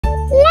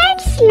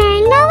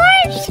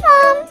verbs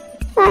form,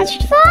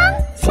 first form,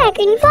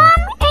 second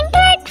form and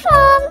third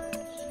form.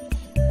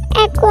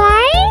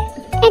 Acquire,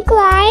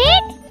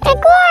 acquired,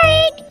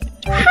 acquired.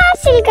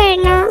 हासिल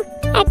करना,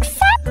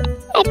 accept,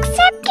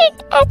 accepted,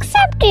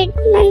 accepted.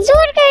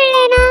 मंजूर कर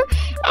लेना.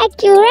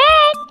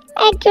 Accurate,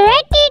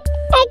 accurated,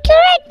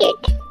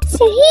 accurated.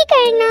 सही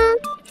करना.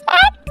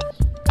 Act,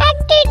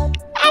 acted,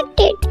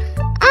 acted.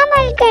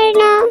 अमल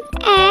करना.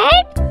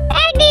 Add,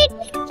 added,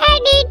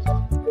 added.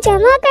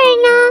 जमा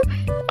करना.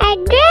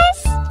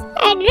 Address,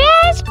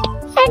 addressed,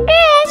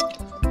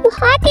 addressed.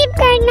 मुखातिब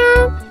करना.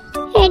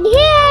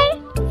 Adhere,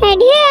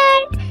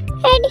 adhere,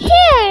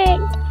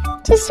 adhered.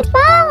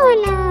 जज्बा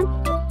होना.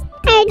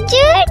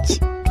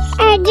 Adjust,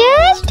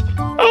 adjust,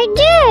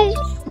 adjust.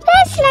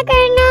 फैसला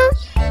करना.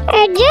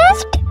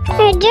 Adjust,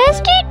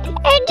 adjusted,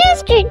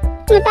 adjusted.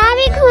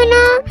 मुताबिक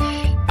होना.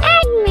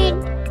 Admit,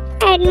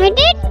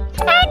 admitted,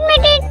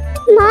 admitted.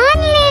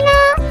 मान लेना.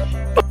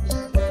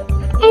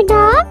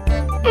 Adopt,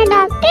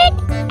 adopted,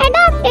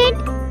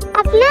 adopted.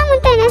 अपना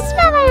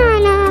मुतनस्बा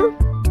बनाना.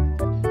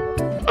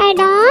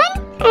 Add-on,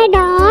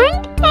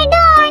 adorned,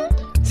 adorned.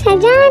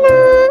 सजाना.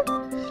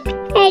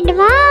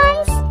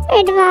 Advance,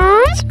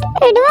 advanced,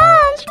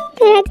 advanced.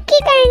 तरक्की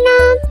करना.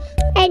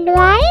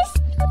 Advice,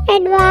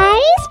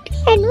 advised,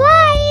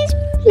 advised.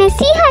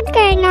 नसीहत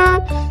करना.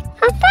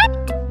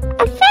 Affect,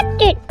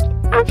 affected,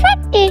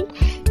 affected.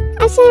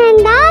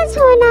 असरअंदाज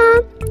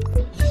होना.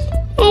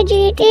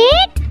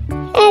 Agitate,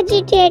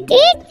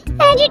 agitated,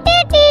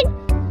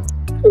 agitated.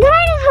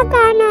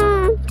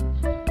 धड़काना.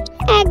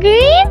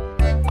 Aggrieve,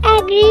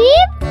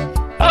 aggrieve,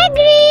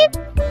 aggrieve.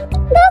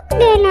 दुख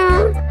देना.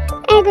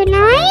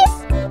 Agonize,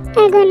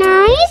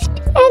 agonized,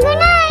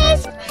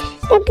 agonized.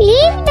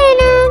 तकलीफ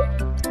देना.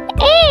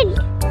 Aid,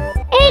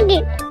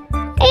 aided,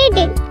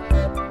 aided.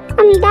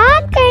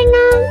 अमदाद